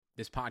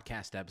This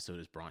podcast episode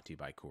is brought to you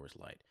by Coors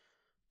Light.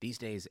 These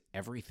days,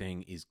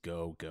 everything is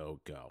go, go,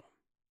 go.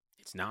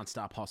 It's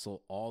nonstop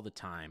hustle all the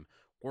time.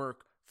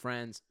 Work,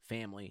 friends,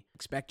 family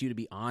expect you to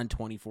be on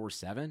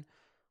 24/7.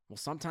 Well,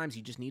 sometimes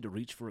you just need to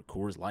reach for a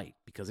Coors Light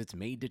because it's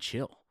made to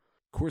chill.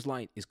 Coors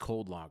Light is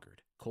cold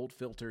lagered, cold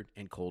filtered,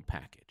 and cold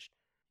packaged.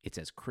 It's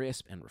as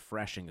crisp and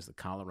refreshing as the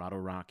Colorado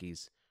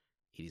Rockies.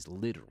 It is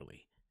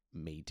literally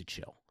made to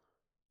chill.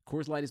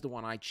 Coors Light is the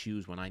one I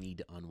choose when I need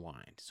to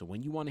unwind. So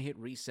when you want to hit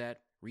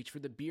reset, reach for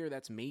the beer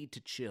that's made to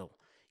chill.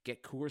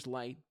 Get Coors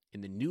Light in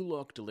the new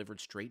look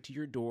delivered straight to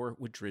your door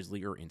with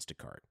Drizzly or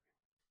Instacart.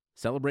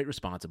 Celebrate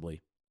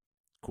responsibly.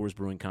 Coors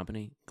Brewing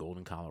Company,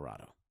 Golden,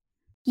 Colorado.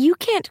 You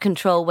can't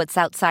control what's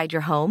outside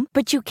your home,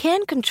 but you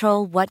can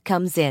control what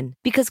comes in.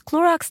 Because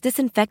Clorox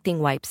disinfecting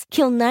wipes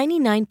kill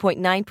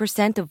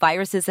 99.9% of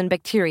viruses and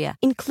bacteria,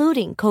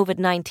 including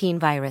COVID-19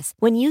 virus,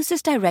 when used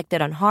as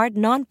directed on hard,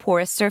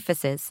 non-porous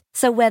surfaces.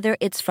 So whether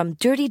it's from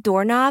dirty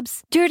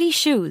doorknobs, dirty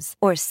shoes,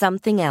 or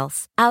something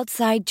else,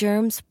 outside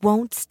germs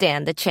won't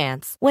stand a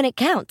chance. When it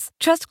counts,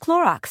 trust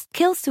Clorox.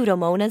 Kill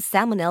Pseudomonas,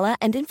 Salmonella,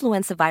 and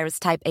influenza virus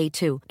type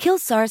A2. Kill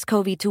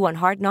SARS-CoV-2 on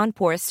hard,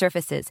 non-porous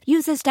surfaces.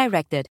 Use as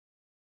directed.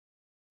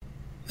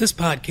 This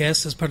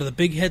podcast is part of the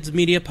Big Heads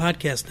Media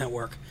Podcast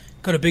Network.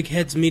 Go to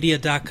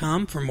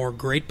bigheadsmedia.com for more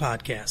great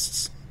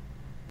podcasts.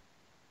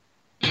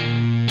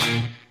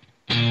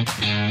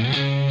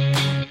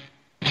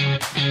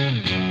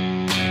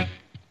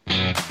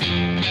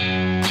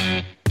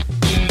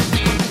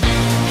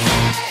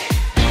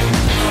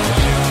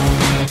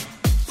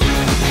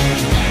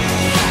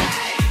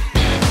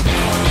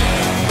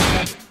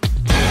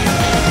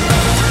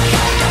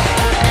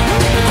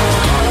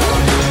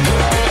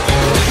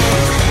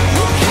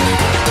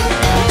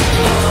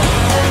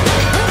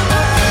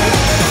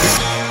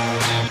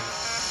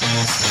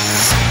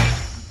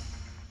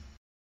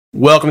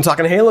 Welcome to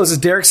Talking Halo. This is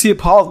Derek C.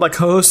 Paul with my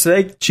co-host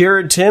today,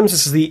 Jared Timms.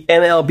 This is the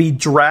MLB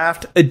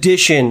Draft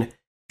Edition.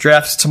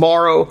 Draft's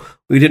tomorrow.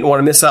 We didn't want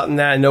to miss out on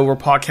that. I know we're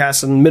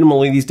podcasting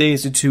minimally these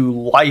days due to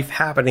life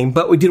happening,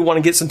 but we did want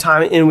to get some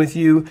time in with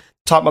you to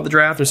talk about the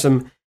draft. There's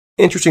some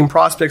interesting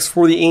prospects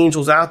for the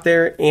Angels out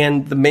there,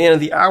 and the man of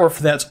the hour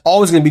for that's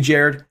always going to be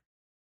Jared.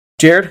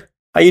 Jared,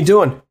 how you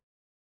doing?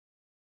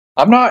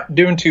 I'm not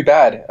doing too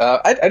bad.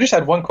 I just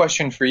had one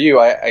question for you.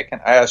 I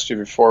asked you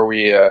before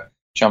we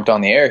jumped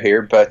on the air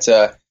here, but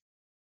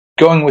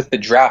going with the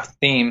draft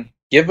theme,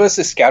 give us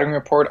a scouting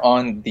report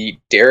on the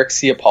Derek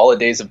C. Apollo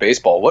days of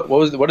baseball.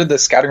 What did the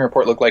scouting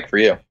report look like for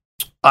you?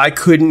 I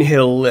couldn't hit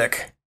a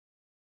lick.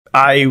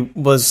 I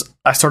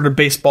started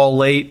baseball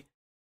late.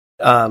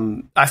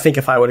 I think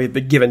if I would have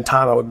been given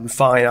time, I would have been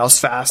fine. I was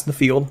fast in the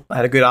field. I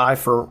had a good eye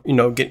for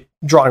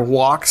drawing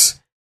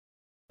walks.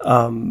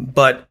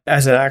 But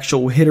as an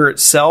actual hitter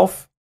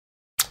itself,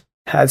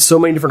 had so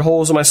many different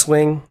holes in my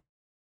swing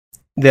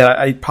that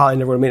I probably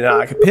never would have made it.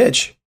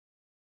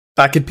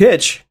 I could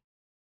pitch,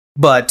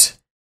 but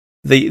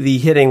the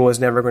hitting was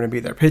never going to be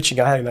there. Pitching,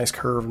 I had a nice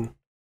curve, and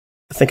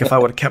I think if I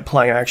would have kept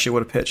playing, I actually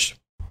would have pitched.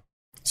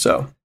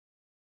 So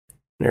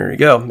there you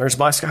go. There's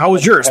my. How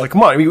was yours? Like,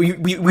 come on,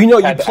 we know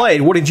you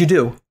played. What did you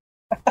do?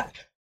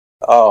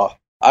 Oh,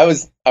 I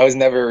was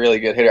never a really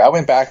good hitter. I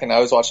went back and I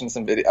was watching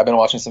some video. I've been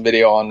watching some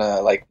video on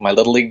like my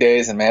little league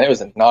days, and man, it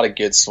was not a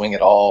good swing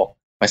at all.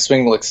 My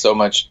swing looks so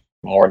much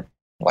more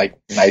like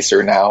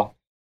nicer now.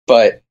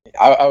 But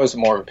I was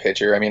more of a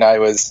pitcher. I mean, I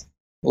was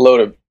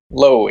low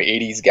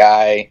 80s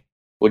guy,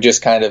 would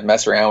just kind of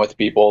mess around with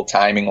people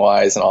timing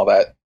wise and all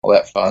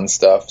that fun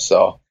stuff.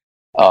 So,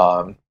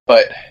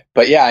 but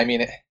yeah, I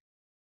mean, it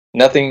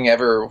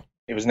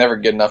was never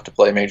good enough to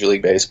play Major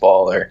League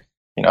Baseball, or,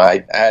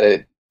 I had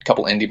a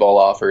couple indie ball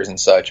offers and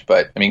such,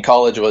 but I mean,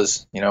 college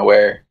was,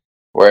 where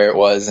it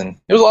was, and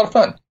it was a lot of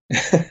fun.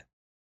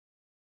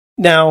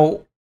 Now,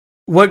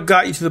 what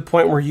got you to the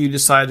point where you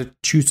decided to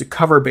choose to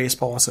cover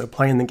baseball instead of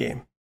playing the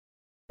game?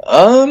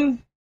 I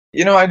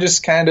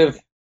just kind of,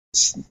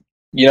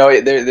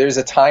 there's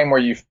a time where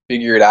you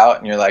figure it out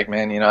and you're like,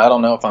 man, I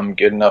don't know if I'm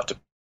good enough to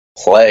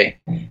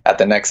play at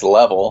the next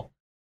level.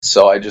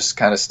 So I just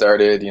kind of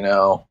started,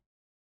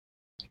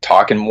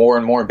 talking more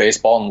and more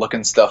baseball and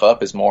looking stuff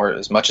up as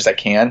much as I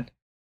can.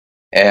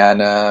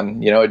 And,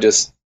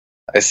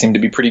 I seem to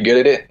be pretty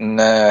good at it.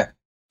 And,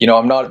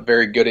 I'm not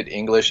very good at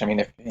English. I mean,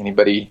 if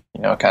anybody,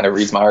 kind of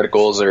reads my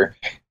articles or,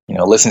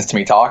 listens to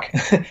me talk,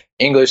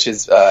 English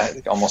is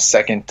almost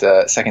second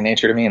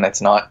nature to me, and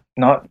that's not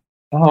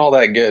all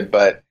that good.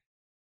 But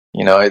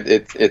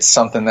it's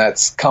something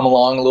that's come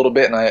along a little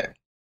bit, and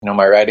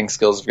my writing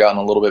skills have gotten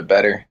a little bit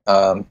better.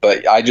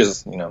 But I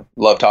just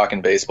love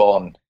talking baseball,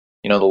 and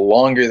the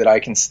longer that I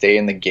can stay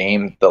in the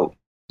game, the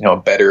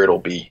better it'll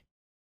be.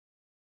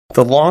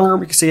 The longer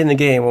we can stay in the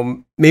game,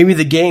 well, maybe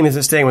the game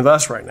isn't staying with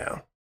us right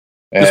now.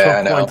 Just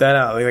want to point that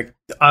out. Like,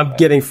 I'm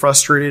getting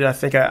frustrated. I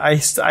think I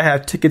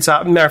have tickets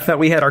out. Matter of fact,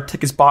 we had our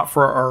tickets bought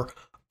for our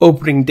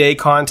opening day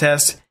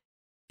contest,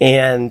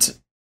 and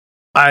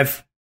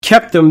I've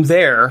kept them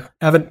there.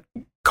 I haven't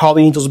called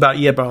the Angels about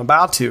it yet, but I'm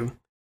about to,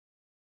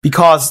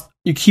 because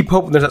you keep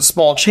hoping there's that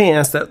small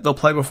chance that they'll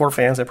play before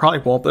fans. They probably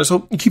won't, but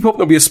you keep hoping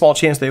there'll be a small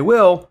chance they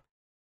will.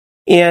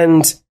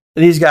 And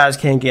these guys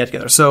can't get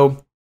together.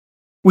 So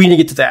we need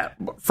to get to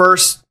that. But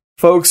first,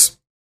 folks,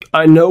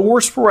 I know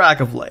we're sporadic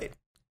of late.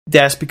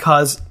 That's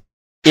because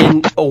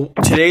in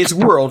today's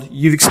world,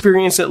 you've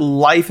experienced it.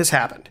 Life has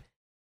happened.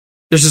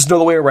 There's just no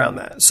other way around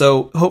that.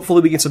 So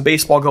hopefully we get some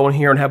baseball going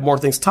here and have more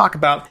things to talk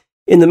about.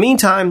 In the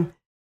meantime,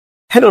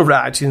 head over to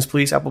iTunes,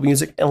 please, Apple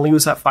Music, and leave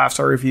us that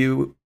 5-star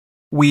review.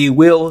 We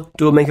will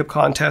do a makeup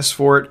contest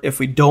for it. If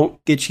we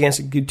don't get a chance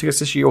to get tickets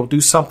this year, we'll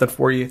do something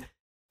for you.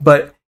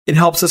 But it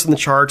helps us in the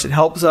charts. It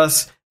helps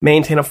us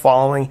maintain a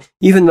following,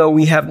 even though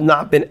we have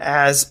not been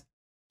as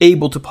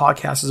able to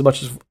podcast as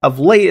much as of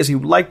late as we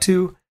would like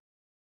to.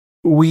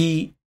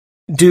 We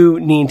do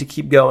need to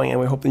keep going, and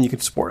we hope that you can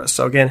support us.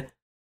 So again,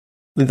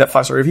 leave that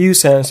 5-star review,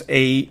 send us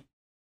a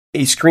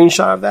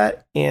screenshot of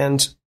that,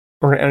 and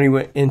we're going to enter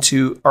you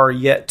into our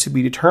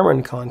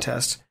yet-to-be-determined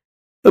contest.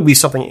 It'll be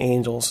something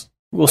Angels.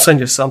 We'll send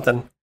you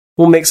something.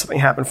 We'll make something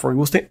happen for you.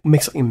 We'll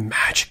make something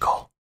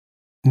magical.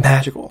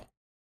 Magical.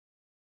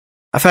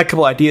 I've had a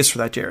couple ideas for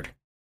that, Jared.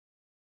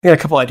 I got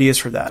a couple ideas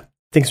for that.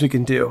 Things we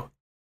can do.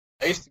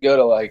 I used to go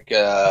to like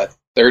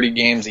 30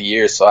 games a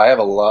year, so I have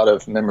a lot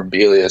of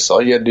memorabilia. So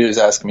all you got to do is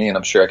ask me, and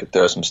I'm sure I could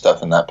throw some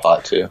stuff in that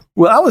pot too.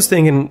 Well, I was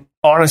thinking,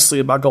 honestly,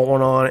 about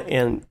going on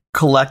and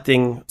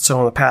collecting some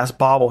of the past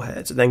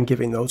bobbleheads and then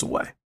giving those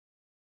away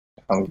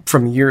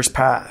from years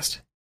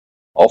past.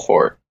 All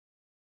for it.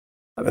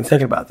 I've been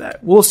thinking about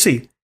that. We'll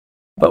see.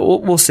 But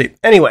we'll see.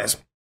 Anyways,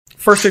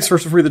 first things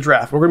first before the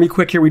draft. We're going to be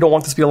quick here. We don't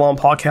want this to be a long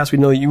podcast. We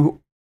know that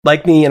you,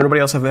 like me and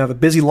everybody else, have a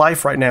busy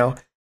life right now.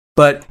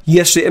 But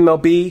yesterday,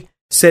 MLB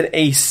sent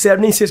a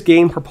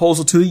 76-game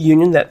proposal to the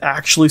union that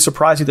actually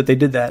surprised you that they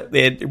did that.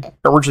 They had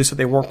originally said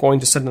they weren't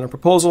going to send another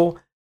proposal.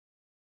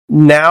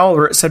 Now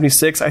they're at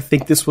 76. I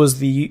think this was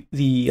the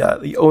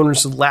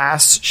owner's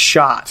last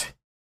shot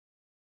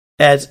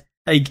at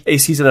a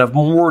season of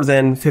more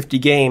than 50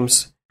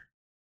 games.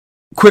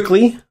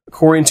 Quickly,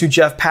 according to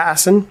Jeff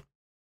Passan,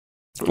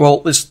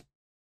 well, let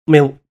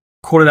me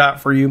quote it out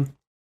for you.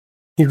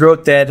 He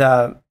wrote that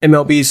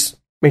MLB's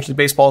Major League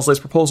Baseball's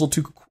latest proposal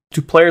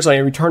to players on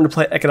a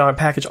return-to-play economic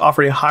package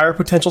offered a higher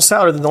potential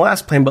salary than the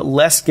last plan, but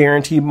less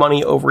guaranteed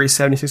money over a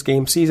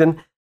 76-game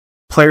season.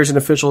 Players and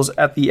officials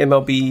at the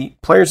MLB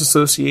Players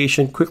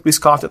Association quickly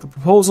scoffed at the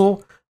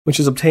proposal, which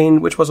was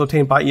obtained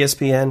by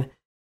ESPN,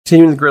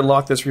 continuing the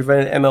gridlock that's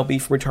prevented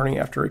MLB from returning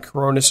after a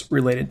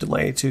coronavirus-related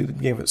delay to the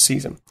beginning of the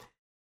season.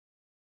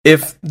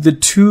 If the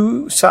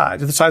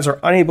sides are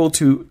unable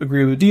to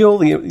agree with a deal,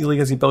 the league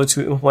has the ability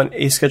to implement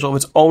a schedule of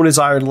its own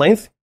desired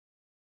length.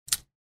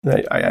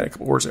 I added a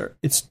couple words there.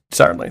 It's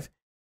desired length.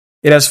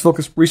 It has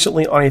focused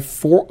recently on a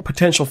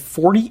potential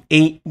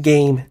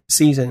 48-game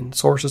season,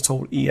 sources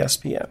told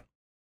ESPN.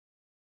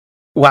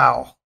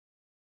 Wow.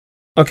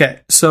 Okay,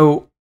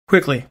 so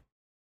quickly.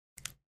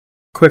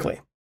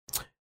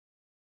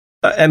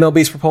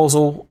 MLB's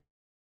proposal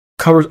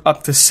covers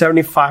up to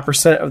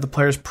 75% of the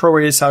players'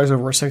 prorated salaries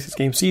over a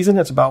 66-game season.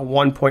 That's about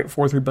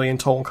 $1.43 billion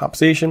total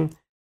compensation.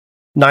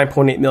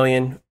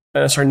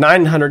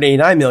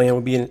 $989 million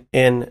would be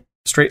in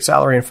straight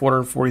salary, and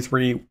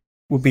 $443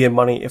 would be in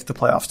money if the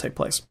playoffs take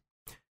place.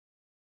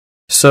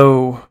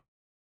 So,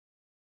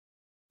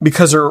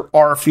 because there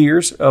are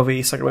fears of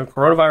a second wave of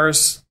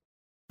coronavirus,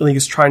 the league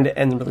is trying to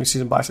end the regular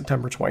season by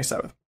September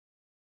 27th.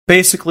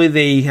 Basically,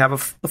 they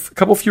have a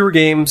couple fewer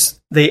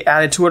games. They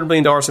added $200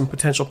 million in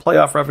potential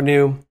playoff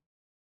revenue,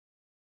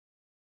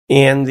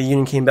 and the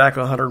union came back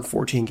with a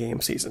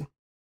 114-game season.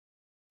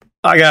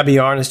 I gotta be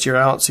honest here.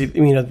 I don't see.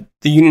 The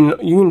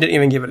union didn't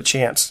even give it a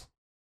chance,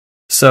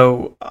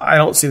 so I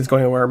don't see this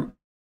going anywhere.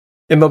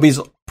 MLB's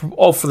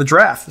for the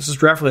draft. This is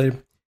draft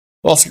related.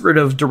 We'll also get rid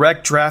of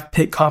direct draft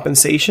pick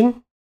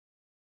compensation,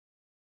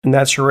 and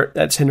that's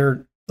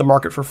hindered the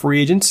market for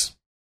free agents.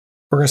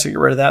 We're going to get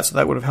rid of that, so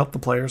that would have helped the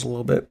players a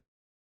little bit.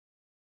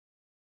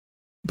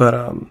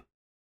 But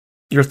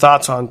your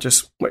thoughts on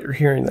just what you're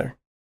hearing there?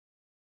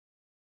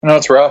 No,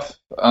 it's rough.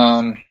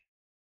 I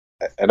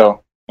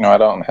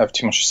don't have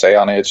too much to say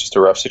on it. It's just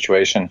a rough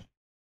situation.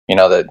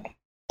 That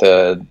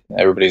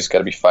everybody's got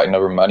to be fighting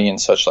over money and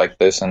such like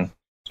this, and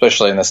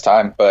especially in this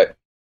time. But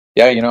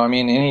yeah,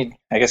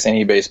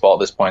 any baseball at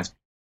this point is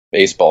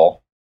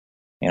baseball.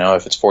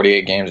 If it's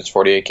 48 games, it's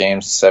 48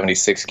 games.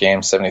 76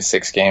 games,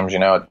 76 games.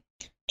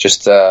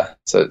 It's a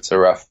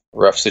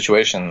rough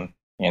situation,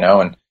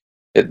 and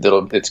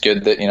it's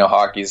good that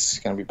hockey's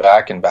going to be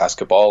back and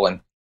basketball and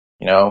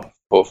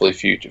hopefully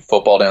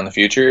football down the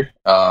future.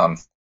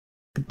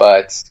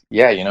 But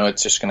yeah,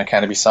 it's just going to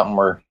kind of be something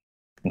we're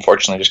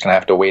unfortunately just going to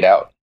have to wait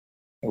out,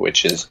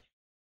 which is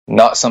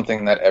not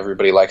something that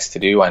everybody likes to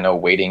do. I know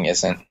waiting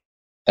isn't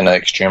an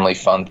extremely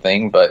fun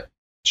thing, but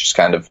it's just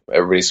kind of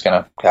everybody's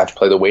going to have to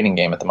play the waiting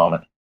game at the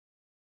moment.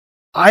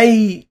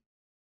 I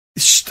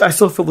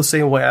still feel the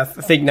same way. I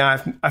think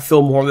now I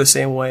feel more the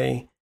same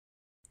way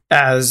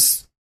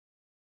as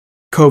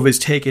COVID's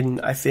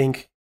taken. I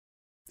think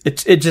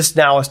it just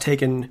now has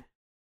taken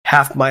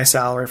half my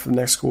salary for the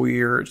next school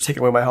year. It's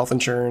taken away my health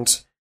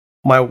insurance.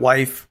 my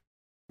wife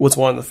was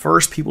one of the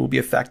first people to be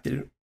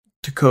affected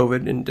to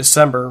COVID in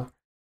December,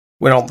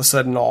 when all of a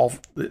sudden all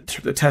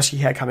the tests she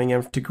had coming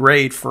in to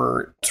grade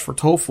for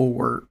TOEFL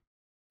were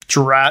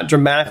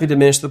dramatically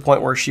diminished to the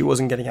point where she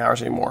wasn't getting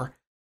hours anymore.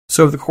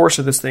 So over the course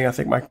of this thing, I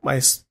think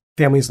my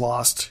family's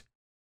lost,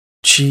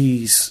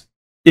 geez,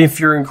 if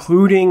you're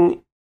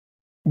including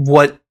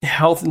what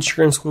health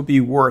insurance will be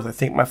worth, I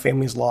think my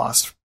family's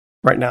lost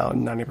right now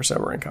 90%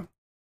 of our income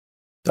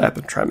that I have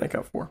to try and make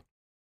up for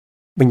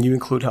when you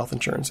include health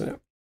insurance in it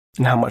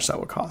and how much that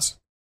would cost.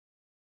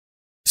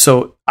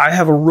 So I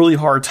have a really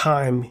hard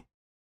time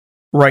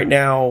right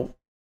now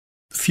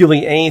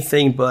feeling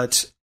anything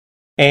but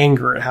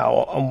anger at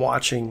how I'm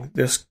watching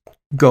this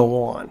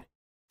go on.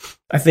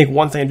 I think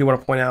one thing I do want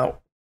to point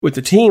out with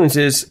the teams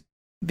is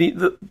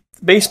the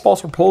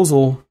baseball's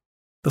proposal,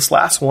 this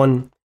last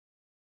one,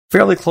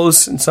 fairly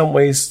close in some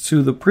ways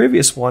to the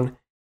previous one.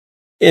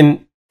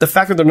 And the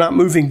fact that they're not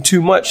moving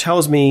too much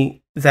tells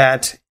me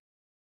that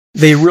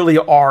they really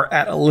are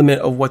at a limit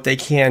of what they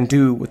can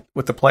do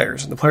with the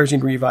players. And the players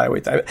need to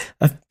reevaluate that.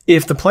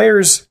 If the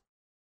players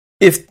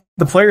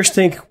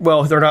think,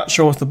 well, they're not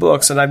showing us the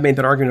books, and I've made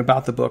that argument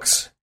about the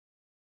books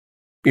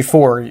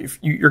before,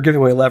 you're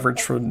giving away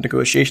leverage for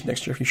negotiation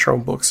next year if you show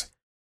them books.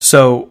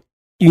 So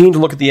you need to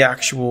look at the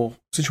actual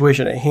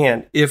situation at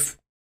hand. If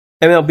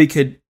MLB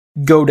could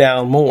go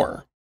down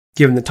more,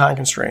 given the time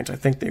constraints, I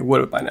think they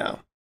would have by now.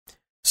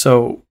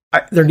 So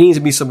there needs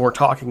to be some more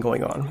talking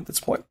going on at this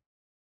point.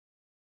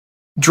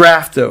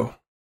 Draft, though,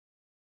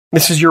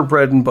 this is your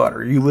bread and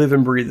butter. You live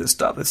and breathe this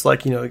stuff. It's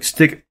like,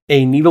 stick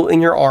a needle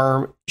in your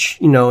arm,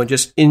 and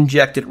just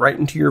inject it right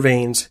into your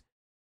veins.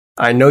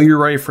 I know you're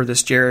ready for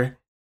this, Jared.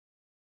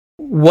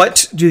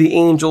 What do the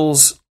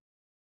Angels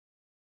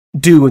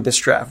do with this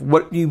draft?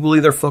 What do you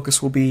believe their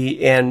focus will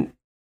be? And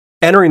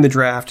entering the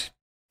draft,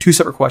 two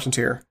separate questions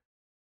here.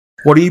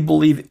 What do you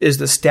believe is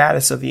the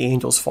status of the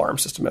Angels farm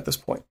system at this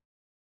point?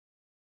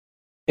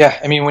 Yeah,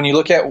 I mean, when you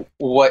look at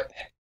what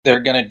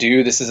they're going to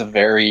do, this is a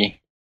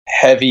very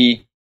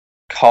heavy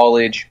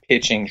college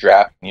pitching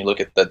draft. When you look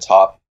at the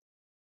top,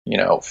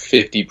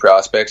 50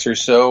 prospects or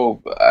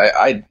so,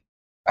 I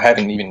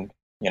haven't even,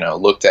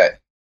 looked at,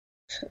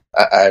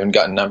 I haven't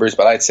gotten numbers,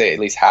 but I'd say at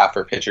least half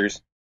are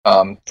pitchers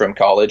from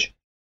college.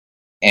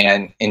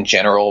 And in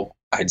general,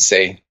 I'd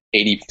say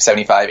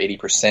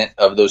 80%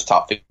 of those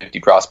top 50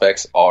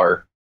 prospects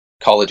are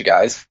college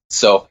guys.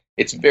 So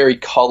it's very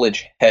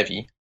college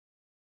heavy.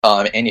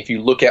 And if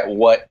you look at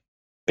what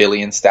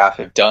Billy and staff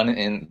have done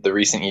in the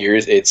recent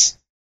years, it's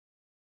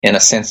in a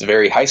sense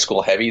very high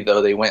school heavy,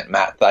 though they went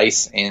Matt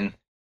Thaiss in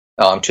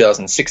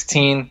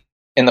 2016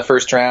 in the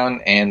first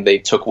round, and they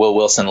took Will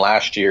Wilson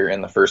last year in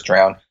the first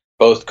round.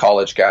 Both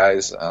college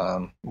guys,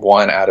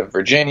 one out of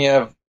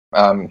Virginia,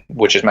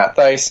 which is Matt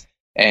Thaiss,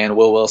 and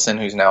Will Wilson,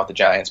 who's now with the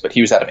Giants, but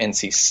he was out of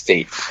NC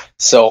State.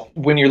 So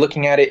when you're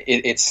looking at it,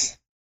 it's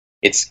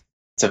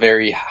a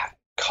very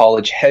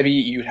college heavy.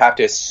 You'd have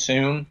to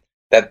assume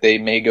that they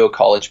may go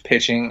college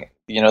pitching.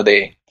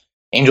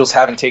 Angels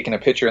haven't taken a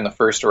pitcher in the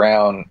first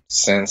round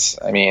since,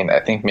 I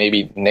think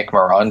maybe Nick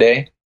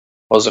Mirande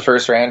was the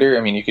first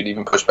rounder. You could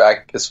even push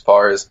back as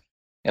far as,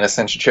 in a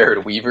sense,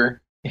 Jared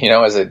Weaver,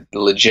 as a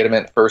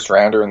legitimate first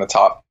rounder in the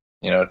top,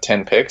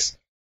 10 picks.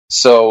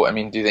 So,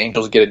 do the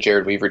Angels get a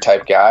Jared Weaver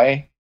type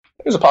guy?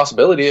 There's a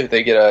possibility if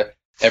they get a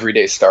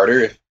everyday starter,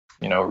 if,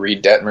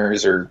 Reed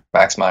Detmers or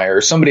Max Meyer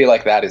or somebody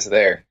like that is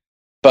there.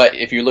 But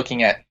if you're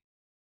looking at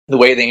the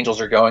way the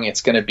Angels are going,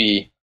 it's going to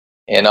be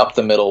an up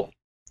the middle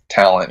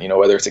talent,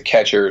 whether it's a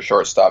catcher,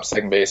 shortstop,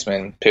 second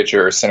baseman,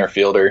 pitcher, or center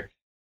fielder,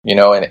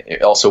 and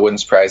it also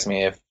wouldn't surprise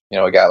me if,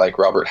 a guy like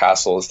Robert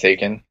Hassel is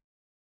taken.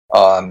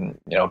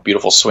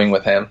 Beautiful swing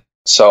with him.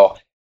 So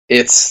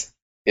it's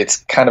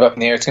kind of up in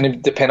the air. It's going to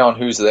depend on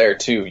who's there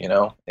too,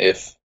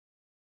 if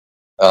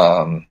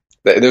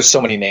there's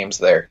so many names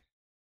there.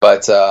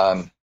 But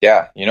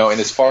and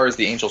as far as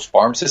the Angels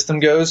farm system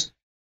goes,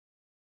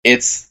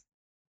 it's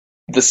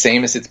the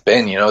same as it's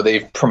been.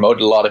 They've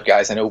promoted a lot of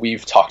guys. I know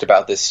we've talked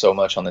about this so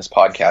much on this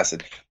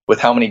podcast. With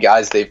how many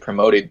guys they've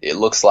promoted,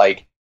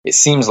 it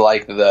seems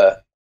like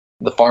the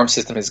farm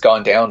system has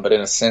gone down, but in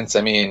a sense,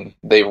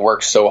 they've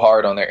worked so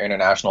hard on their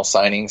international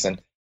signings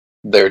and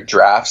their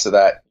drafts so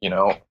that,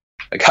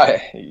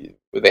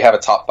 they have a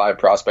top 5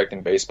 prospect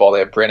in baseball. They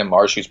have Brandon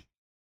Marsh, who's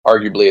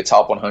arguably a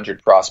top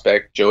 100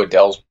 prospect.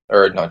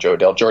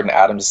 Jordan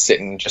Adams is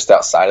sitting just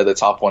outside of the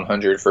top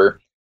 100 for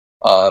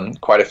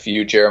quite a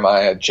few.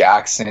 Jeremiah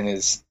Jackson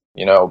is,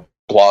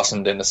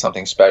 blossomed into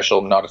something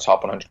special. Not a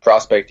top 100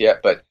 prospect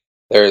yet, but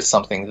there is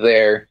something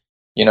there.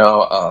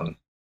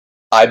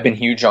 I've been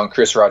huge on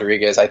Chris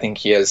Rodriguez. I think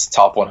he has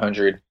top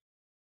 100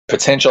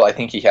 potential. I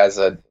think he has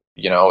a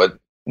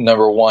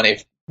number 1,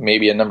 if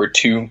maybe a number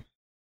 2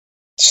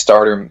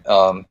 starter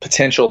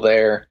potential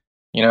there.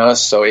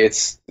 So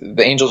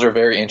the Angels are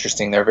very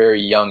interesting. They're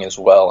very young as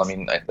well.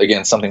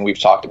 Again, something we've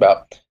talked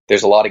about.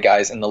 There's a lot of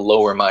guys in the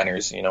lower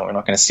minors. We're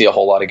not going to see a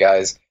whole lot of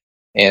guys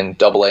in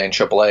AA and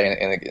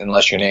AAA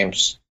unless your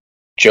name's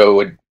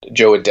Joe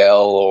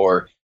Adell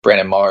or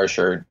Brandon Marsh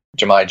or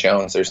Jahmai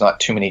Jones. There's not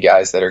too many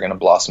guys that are going to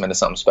blossom into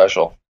something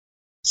special.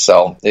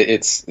 So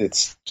it's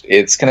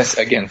going to,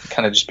 again,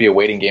 kind of just be a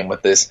waiting game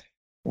with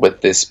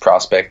this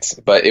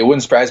prospect. But it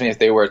wouldn't surprise me if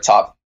they were a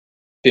top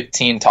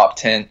 15, top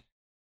 10,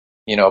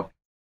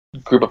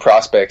 group of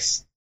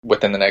prospects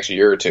within the next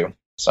year or two.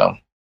 So,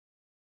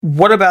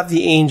 what about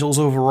the Angels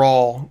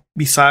overall,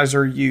 besides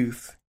their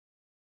youth,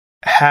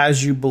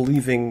 has you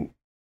believing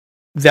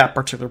that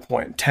particular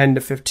point, 10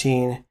 to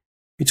 15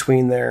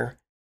 between there?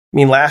 I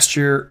mean, last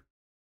year,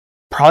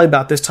 probably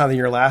about this time of the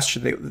year last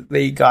year,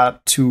 they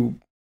got to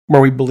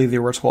where we believe they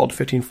were a 12 to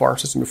 15 farm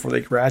system before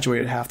they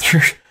graduated half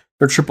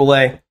their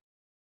AAA.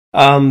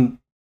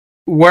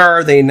 Where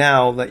are they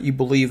now that you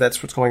believe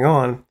that's what's going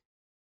on?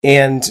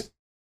 And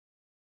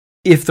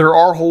if there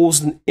are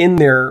holes in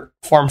their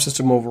farm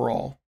system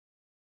overall,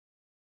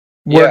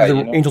 where do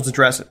the Angels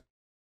address it?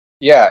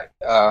 Yeah,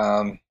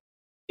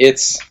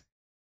 if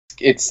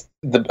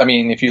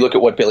you look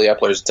at what Billy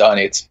Epler's done,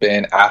 it's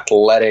been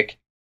athletic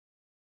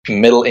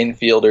middle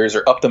infielders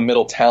or up the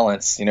middle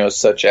talents,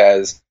 such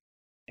as,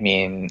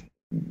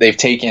 they've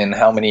taken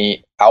how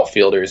many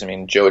outfilders?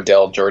 Joe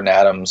Adell, Jordan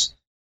Adams,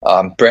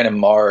 Brandon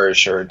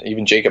Marsh, or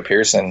even Jacob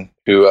Pearson,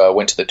 who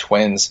went to the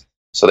Twins,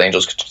 so the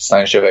Angels could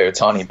sign Shohei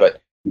Ohtani.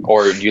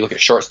 Or you look at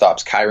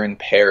shortstops, Kyron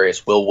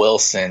Paris, Will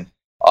Wilson,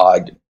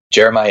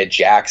 Jeremiah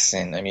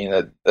Jackson.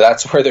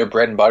 That's where their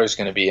bread and butter is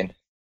going to be, and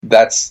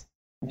that's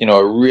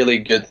a really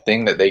good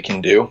thing that they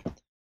can do.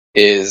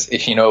 Is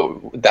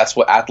that's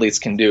what athletes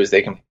can do. Is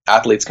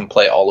athletes can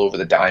play all over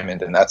the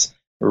diamond, and that's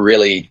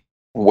really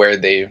where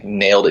they've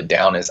nailed it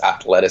down, is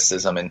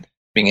athleticism and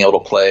being able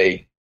to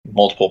play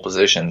multiple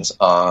positions.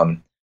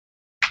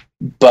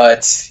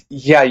 But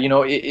yeah,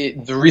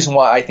 the reason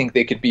why I think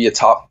they could be a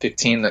top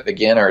 15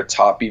 again, or a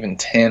top even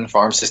 10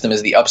 farm system,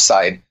 is the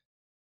upside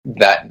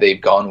that they've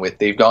gone with.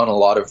 They've gone a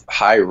lot of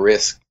high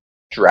risk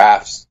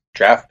draft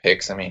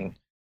picks.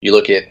 You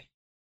look at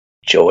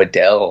Joe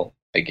Adell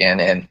again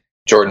and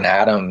Jordan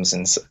Adams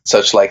and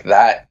such like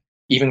that.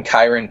 Even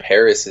Kyron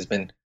Paris has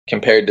been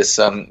compared to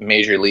some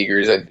major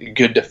leaguers. A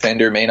good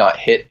defender, may not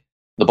hit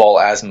the ball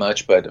as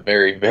much, but a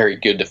very, very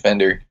good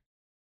defender.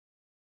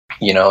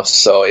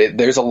 So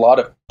there's a lot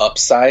of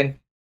upside,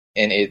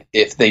 and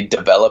if they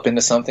develop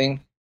into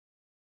something,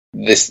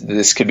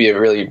 this could be a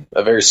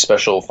very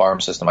special farm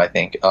system, I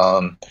think.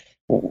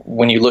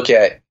 When you look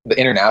at the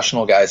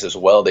international guys as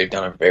well, they've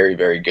done a very,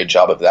 very good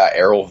job of that.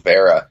 Errol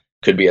Vera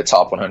could be a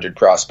top 100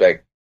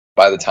 prospect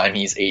by the time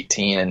he's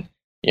 18, and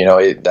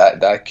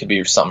that could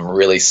be something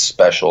really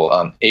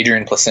special.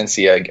 Adrian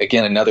Placencia,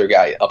 again, another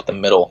guy up the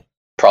middle,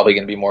 probably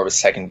going to be more of a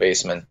second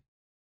baseman.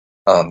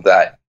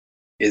 That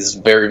is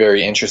very,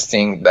 very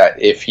interesting, that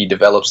if he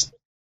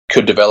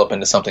could develop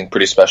into something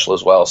pretty special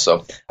as well.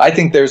 So I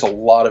think there's a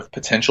lot of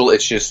potential.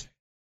 It's just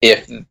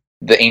if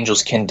the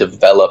Angels can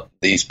develop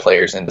these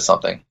players into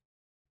something.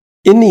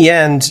 In the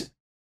end,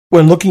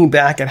 when looking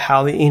back at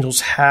how the Angels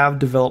have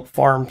developed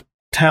farm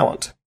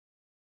talent,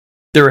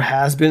 there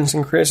has been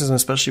some criticism,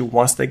 especially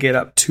once they get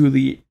up to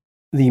the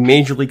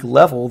major league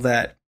level,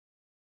 that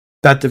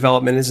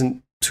development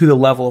isn't to the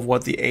level of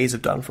what the A's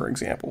have done, for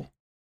example.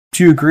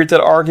 Do you agree with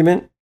that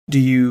argument? Do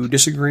you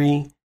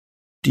disagree?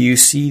 Do you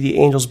see the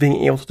Angels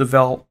being able to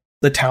develop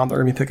the talent they're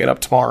going to be picking up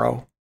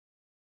tomorrow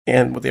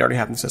and what they already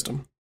have in the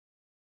system?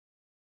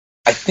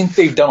 I think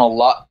they've done a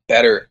lot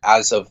better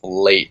as of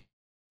late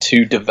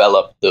to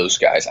develop those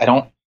guys.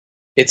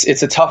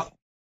 It's a tough,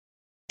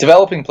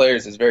 developing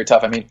players is very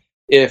tough.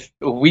 If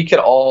we could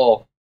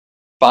all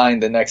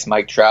find the next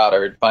Mike Trout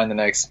or find the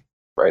next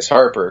Bryce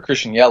Harper or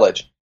Christian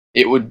Yelich,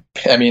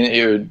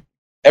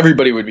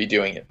 everybody would be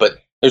doing it. But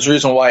there's a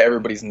reason why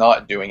everybody's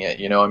not doing it.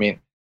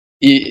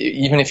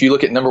 Even if you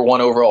look at number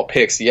 1 overall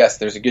picks, yes,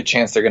 there's a good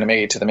chance they're going to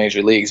make it to the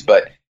major leagues,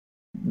 but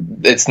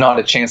it's not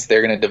a chance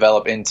they're going to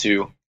develop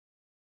into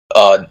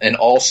an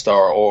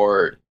all-star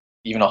or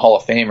even a Hall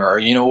of Famer or,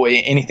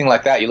 anything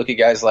like that. You look at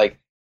guys like,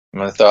 I'm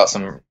going to throw out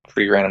some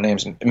pretty random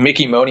names.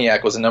 Mickey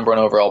Moniak was a number 1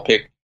 overall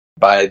pick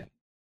by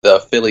the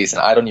Phillies,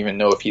 and I don't even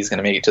know if he's going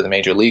to make it to the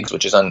major leagues,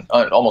 which is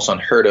almost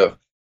unheard of.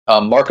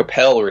 Mark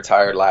Appel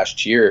retired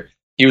last year.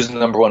 He was the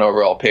number 1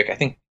 overall pick, I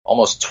think,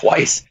 almost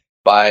twice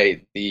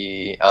by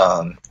the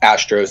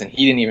Astros, and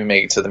he didn't even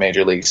make it to the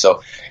major leagues.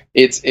 So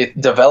it's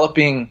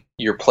developing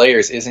your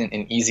players isn't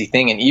an easy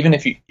thing. And even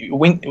if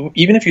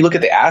you look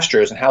at the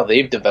Astros and how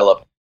they've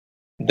developed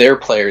their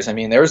players,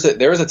 there was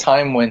a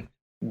time when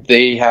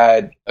they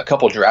had a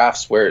couple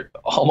drafts where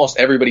almost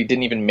everybody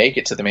didn't even make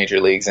it to the major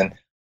leagues, and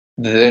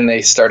then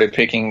they started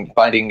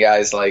finding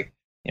guys like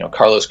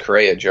Carlos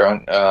Correa,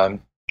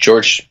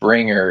 George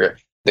Springer.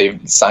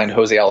 They've signed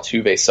Jose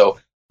Altuve. So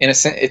in a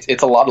sense,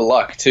 it's a lot of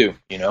luck too.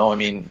 You're not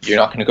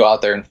going to go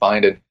out there and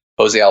find a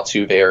Jose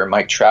Altuve or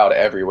Mike Trout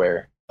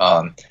everywhere.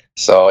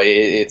 So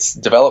it's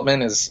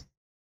development is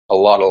a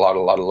lot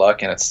of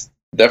luck, and it's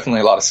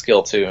definitely a lot of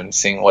skill too, and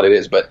seeing what it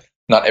is. But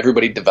not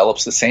everybody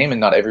develops the same, and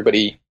not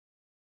everybody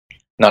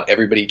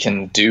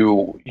can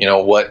do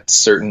what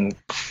certain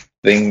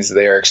things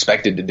they are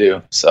expected to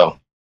do. So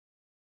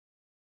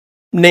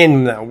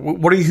name them now.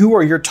 Who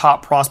are your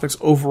top prospects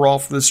overall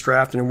for this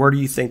draft, and where do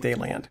you think they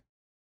land?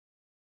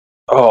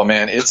 Oh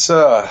man, it's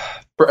for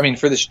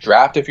this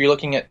draft, if you're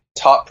looking at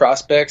top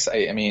prospects,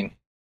 I mean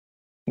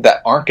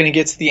that aren't going to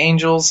get to the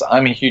Angels,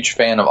 I'm a huge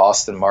fan of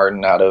Austin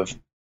Martin out of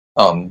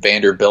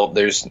Vanderbilt.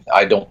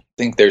 I don't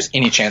think there's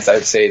any chance. I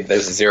would say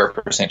there's a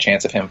 0%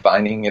 chance of him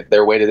finding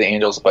their way to the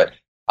Angels, but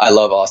I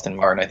love Austin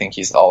Martin. I think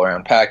he's the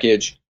all-around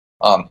package.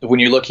 When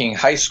you're looking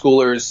high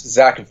schoolers,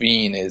 Zach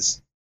Veen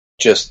is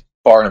just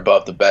far and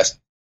above the best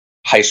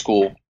high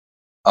school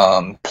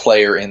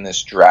player in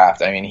this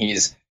draft. I mean,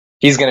 he's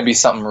going to be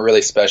something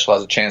really special.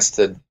 Has a chance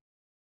to,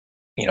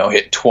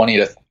 hit 20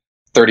 to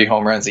 30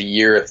 home runs a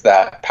year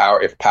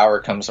if power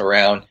comes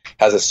around.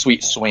 Has a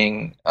sweet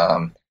swing.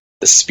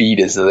 The speed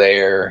is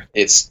there.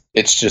 It's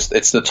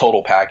the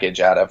total package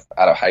out of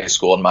high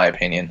school, in my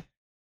opinion.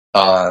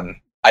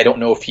 I don't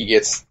know if he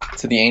gets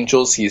to the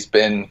Angels. He's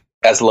been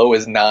as low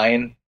as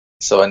 9,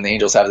 and the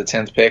Angels have the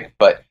 10th pick.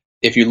 But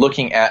if you're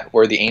looking at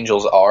where the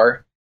Angels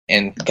are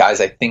and guys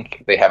I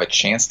think they have a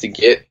chance to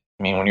get,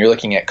 I mean, when you're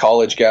looking at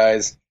college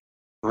guys,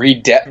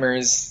 Reed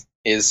Detmers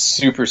is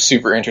super,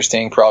 super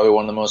interesting. Probably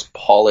one of the most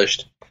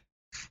polished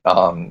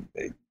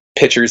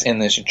pitchers in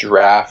this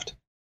draft.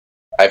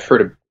 I've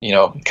heard of,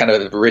 kind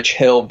of the Rich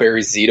Hill,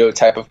 Barry Zito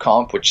type of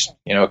comp, which,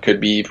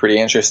 could be pretty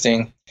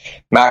interesting.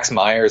 Max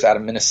Myers out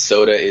of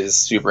Minnesota is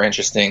super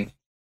interesting.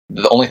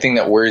 The only thing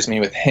that worries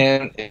me with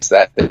him is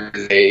that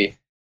there's a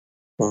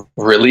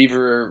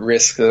reliever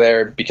risk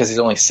there because he's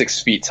only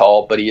 6 feet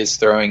tall, but he is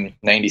throwing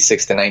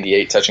 96 to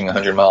 98, touching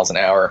 100 miles an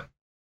hour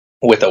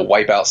with a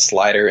wipeout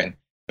slider, and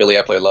Billy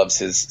Epler loves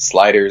his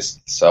sliders.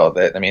 So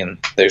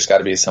there's got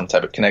to be some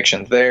type of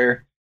connection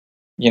there.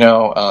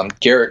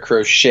 Garrett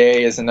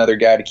Crochet is another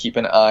guy to keep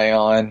an eye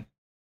on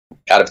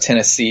out of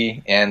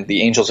Tennessee, and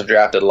the Angels have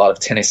drafted a lot of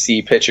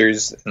Tennessee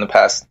pitchers in the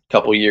past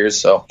couple years,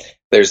 so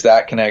there's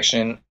that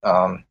connection.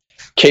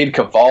 Cade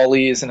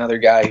Cavalli is another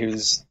guy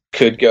who's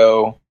could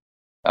go.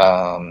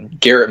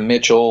 Garrett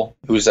Mitchell,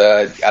 who's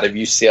out of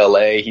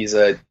UCLA, he's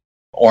a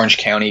Orange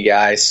County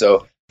guy,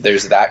 so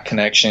there's that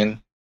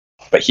connection,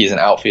 but he's an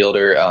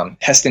outfielder.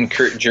 Heston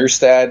Kurt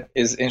Jerstad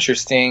is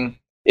interesting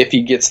if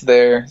he gets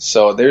there,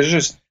 so there's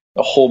just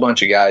a whole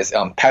bunch of guys.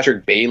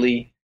 Patrick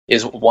Bailey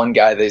is one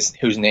guy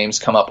whose names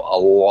come up a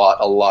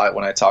lot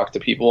when I talk to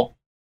people.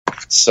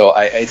 So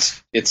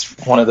it's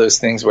one of those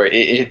things where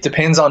it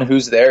depends on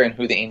who's there and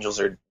who the Angels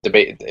are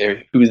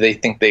debating, who they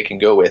think they can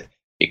go with.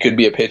 It could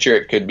be a pitcher,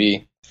 it could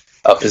be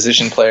a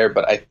position player,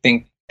 but I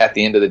think at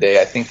the end of the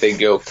day, I think they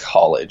go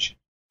college.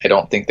 I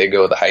don't think they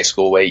go the high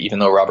school way, even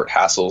though Robert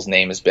Hassel's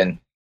name has been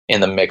in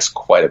the mix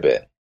quite a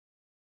bit.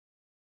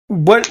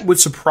 What would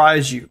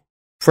surprise you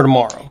for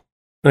tomorrow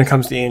when it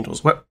comes to the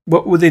Angels? What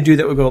would they do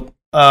that would go,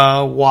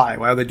 why?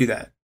 Why would they do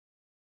that?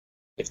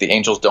 If the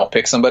Angels don't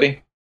pick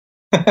somebody?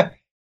 I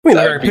mean,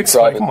 they're going to pick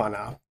somebody. Come on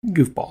now.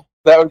 Goofball.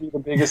 That would be the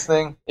biggest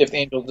thing if the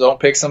Angels don't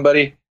pick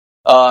somebody.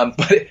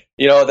 But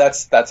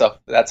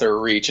that's a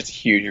reach. It's a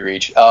huge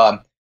reach.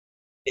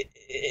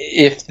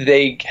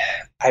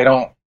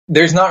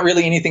 There's not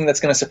really anything that's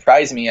going to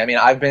surprise me. I mean,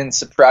 I've been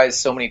surprised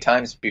so many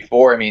times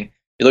before. I mean,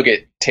 you look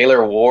at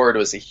Taylor Ward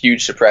was a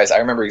huge surprise. I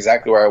remember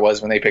exactly where I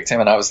was when they picked him,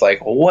 and I was like,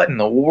 what in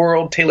the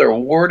world? Taylor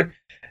Ward?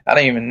 I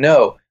don't even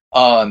know.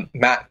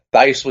 Matt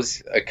Thaiss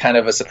was kind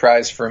of a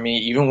surprise for me.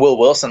 Even Will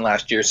Wilson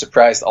last year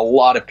surprised a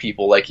lot of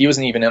people. Like, he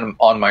wasn't even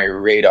on my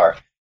radar.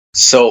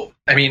 So,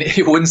 I mean,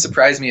 it wouldn't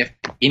surprise me if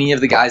any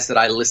of the guys that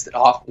I listed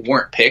off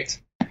weren't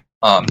picked.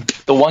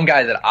 The one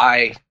guy that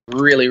I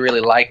really,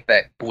 really like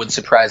that would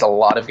surprise a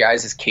lot of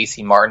guys is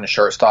Casey Martin, a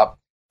shortstop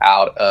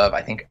out of,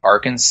 I think,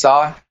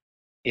 Arkansas,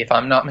 if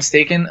I'm not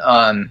mistaken.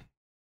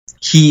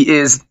 He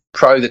is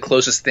probably the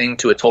closest thing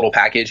to a total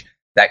package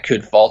that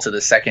could fall to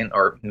the second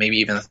or maybe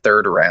even the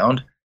third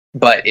round.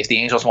 But if the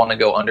Angels want to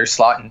go under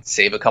slot and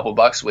save a couple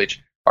bucks,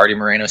 which Artie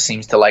Moreno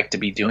seems to like to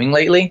be doing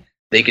lately,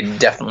 they can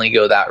definitely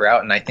go that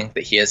route. And I think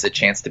that he has a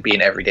chance to be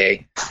an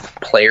everyday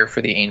player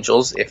for the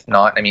Angels. If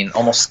not, I mean,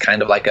 almost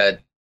kind of like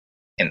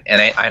and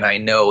I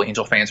know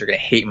Angel fans are going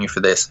to hate me for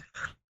this,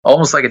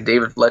 almost like a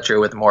David Fletcher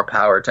with more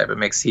power type of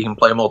mix. He can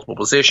play multiple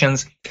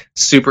positions,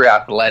 super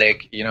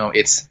athletic.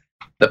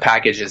 The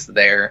package is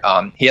there.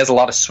 He has a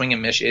lot of swing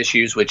and miss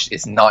issues, which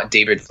is not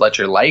David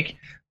Fletcher like.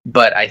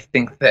 But I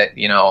think that,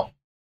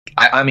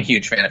 I'm a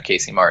huge fan of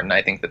Casey Martin.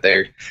 I think that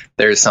there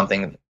is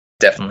something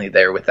definitely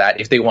there with that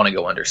if they want to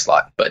go under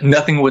slot. But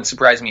nothing would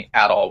surprise me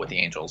at all with the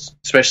Angels,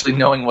 especially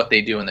knowing what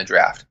they do in the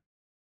draft.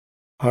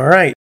 All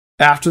right.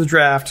 After the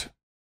draft,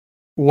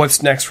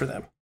 what's next for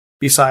them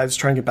besides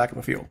trying to get back on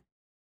the field?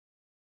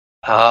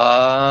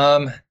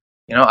 I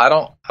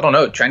don't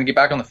know. Trying to get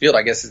back on the field,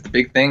 I guess, is the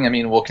big thing. I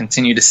mean, we'll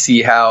continue to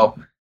see how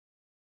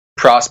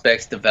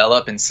prospects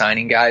develop and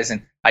signing guys.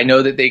 And I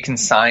know that they can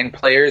sign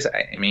players.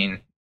 I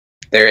mean,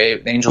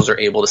 the Angels are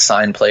able to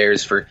sign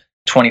players for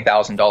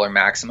 $20,000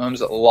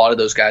 maximums. A lot of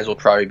those guys will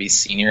probably be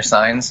senior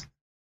signs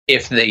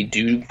if they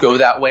do go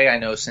that way. I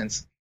know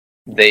since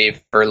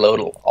they've furloughed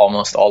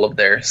almost all of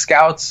their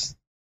scouts,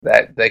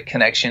 that the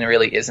connection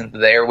really isn't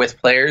there with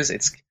players.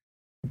 It's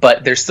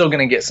but they're still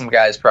going to get some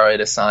guys probably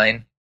to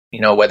sign,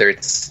 whether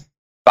it's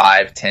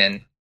 5,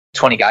 10,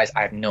 20 guys.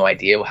 I have no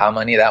idea how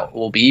many that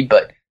will be,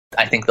 but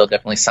I think they'll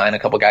definitely sign a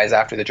couple guys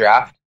after the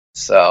draft.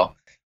 So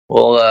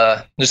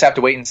we'll just have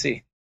to wait and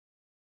see.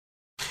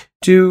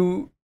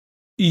 Do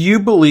you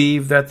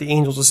believe that the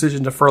Angels'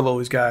 decision to furlough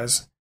these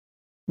guys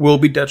will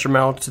be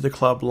detrimental to the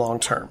club long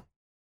term?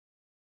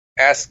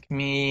 Ask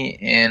me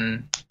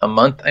in a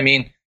month. I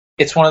mean,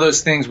 it's one of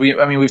those things.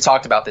 We've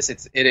talked about this.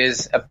 It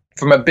is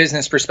from a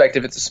business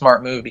perspective, it's a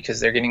smart move because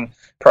they're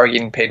probably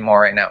getting paid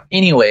more right now,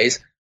 anyways.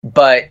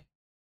 But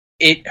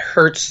it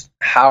hurts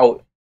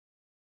how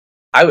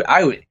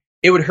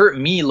it would hurt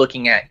me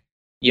looking at,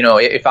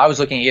 if I was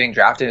looking at getting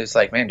drafted, it's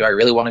like, man, do I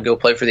really want to go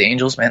play for the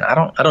Angels? Man, I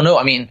don't know.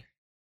 I mean,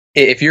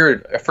 if you're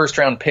a first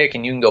round pick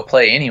and you can go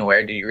play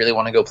anywhere, do you really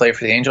want to go play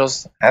for the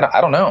Angels?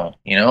 I don't know.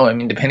 I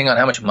mean, depending on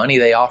how much money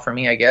they offer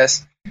me, I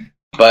guess.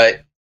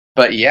 But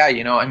yeah,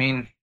 I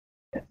mean,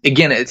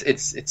 again,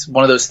 it's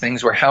one of those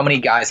things where how many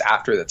guys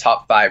after the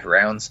top 5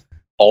 rounds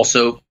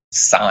also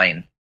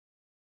sign,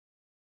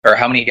 or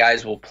how many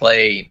guys will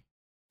play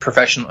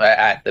professional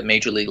at the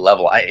major league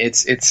level?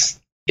 It's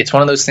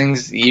one of those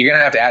things. You're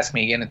gonna have to ask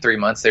me again in 3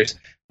 months. There's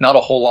not a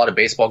whole lot of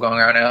baseball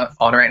going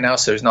on right now,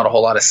 so there's not a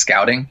whole lot of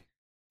scouting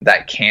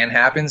that can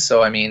happen.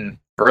 So I mean,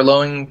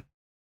 furloughing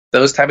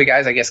those type of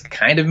guys, I guess,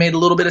 kind of made a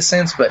little bit of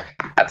sense, but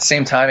at the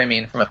same time, I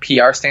mean, from a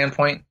PR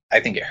standpoint, I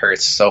think it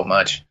hurts so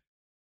much.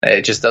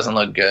 It just doesn't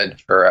look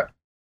good for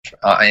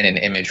in an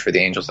image for the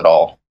Angels at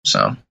all.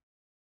 So,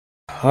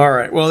 all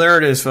right, well, there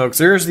it is, folks.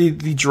 There's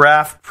the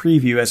draft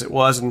preview as it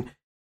was, and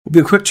we'll be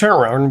a quick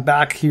turnaround. And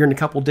back here in a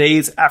couple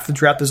days after the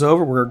draft is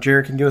over, where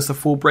Jared can give us the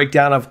full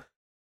breakdown of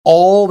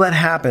all that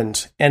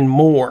happened and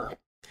more.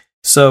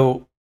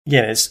 So,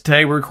 again,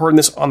 today we're recording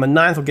this on the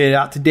 9th. We'll get it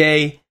out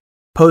today.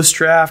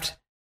 Post-draft,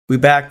 we'll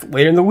be back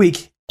later in the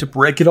week to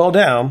break it all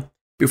down.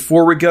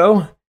 Before we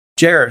go,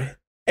 Jared,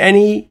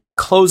 any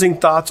closing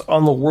thoughts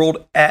on the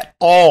world at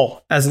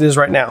all as it is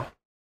right now?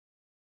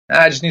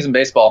 I just need some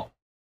baseball.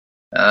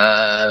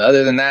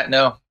 Other than that,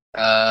 no.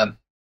 No.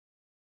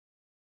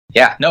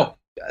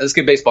 Let's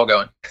get baseball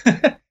going.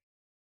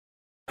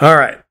 All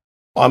right.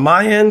 On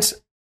my end,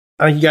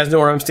 I think you guys know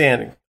where I'm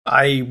standing.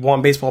 I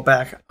want baseball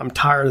back. I'm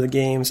tired of the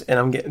games, and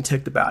I'm getting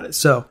ticked about it.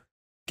 So,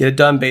 get it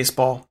done,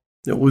 baseball.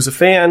 You'll lose a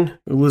fan.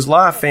 You'll lose a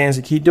lot of fans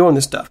and keep doing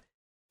this stuff.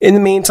 In the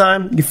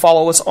meantime, you can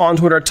follow us on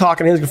Twitter at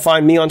Talking Hills. You can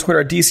find me on Twitter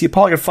at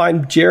DCApollo. You can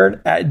find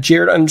Jared at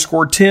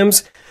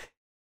Jared_Tims.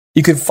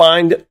 You can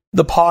find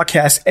the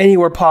podcast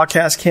anywhere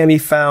podcasts can be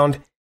found,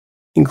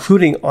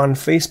 including on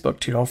Facebook,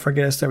 too. Don't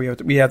forget us there.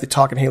 We have the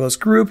Talking Halos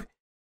group.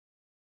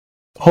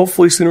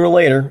 Hopefully, sooner or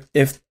later,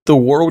 if the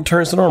world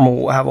returns to normal,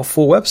 we'll have a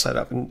full website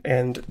up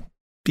and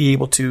be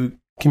able to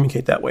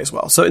communicate that way as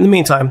well. So in the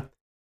meantime,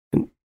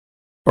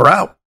 we're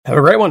out. Have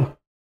a great one.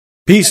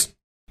 Peace.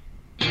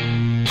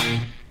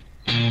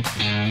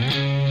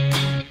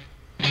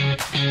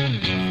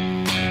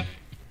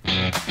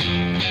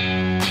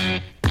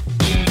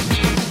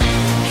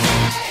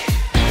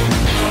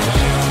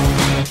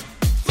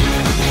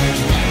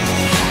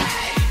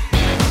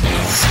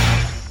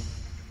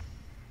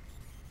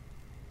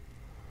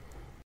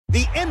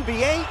 The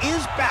NBA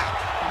is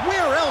back.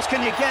 Where else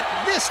can you get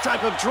this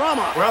type of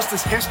drama? Where else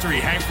does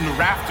history hang from the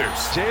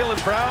rafters? Jaylen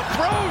Brown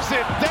throws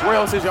it down. Where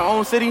else is your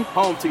own city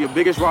home to your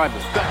biggest rival?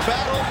 The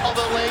battle of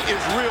the lake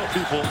is real,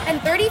 people. And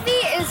 30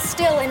 feet is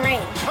still in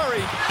range.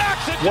 Curry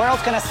knocks it. Where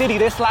else can a city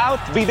this loud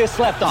be this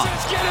slept on?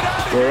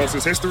 Where else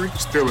is history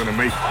still in the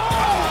making? Oh,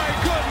 my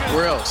goodness.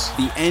 Where else?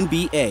 The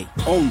NBA,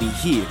 only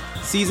here.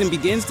 Season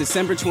begins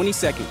December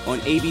 22nd on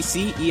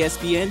ABC,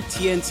 ESPN,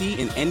 TNT,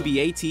 and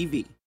NBA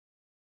TV.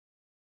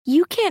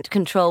 You can't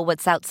control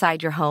what's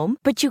outside your home,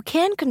 but you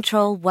can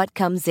control what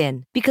comes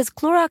in. Because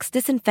Clorox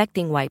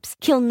disinfecting wipes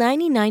kill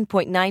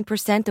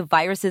 99.9% of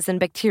viruses and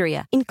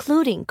bacteria,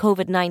 including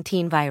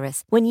COVID-19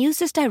 virus, when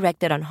used as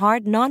directed on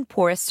hard,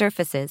 non-porous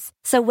surfaces.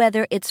 So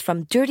whether it's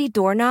from dirty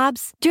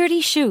doorknobs,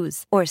 dirty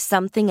shoes, or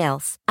something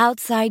else,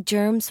 outside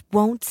germs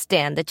won't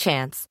stand a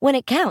chance. When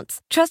it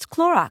counts, trust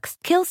Clorox.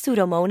 Kill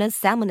Pseudomonas,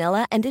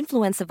 Salmonella, and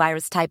influenza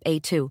virus type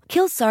A2.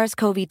 Kill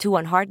SARS-CoV-2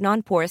 on hard,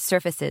 non-porous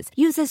surfaces.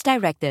 Use as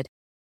directed.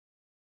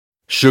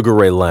 Sugar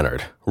Ray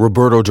Leonard,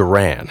 Roberto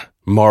Duran,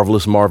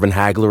 Marvelous Marvin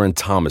Hagler, and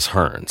Thomas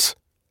Hearns.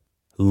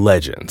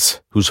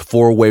 Legends, whose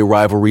four-way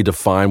rivalry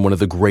defined one of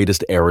the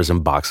greatest eras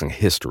in boxing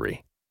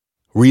history.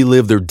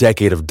 Relive their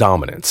decade of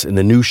dominance in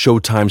the new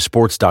Showtime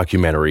sports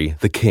documentary,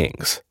 The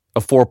Kings,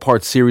 a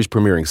 4-part series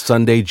premiering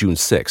Sunday, June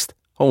 6th,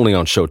 only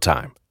on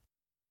Showtime.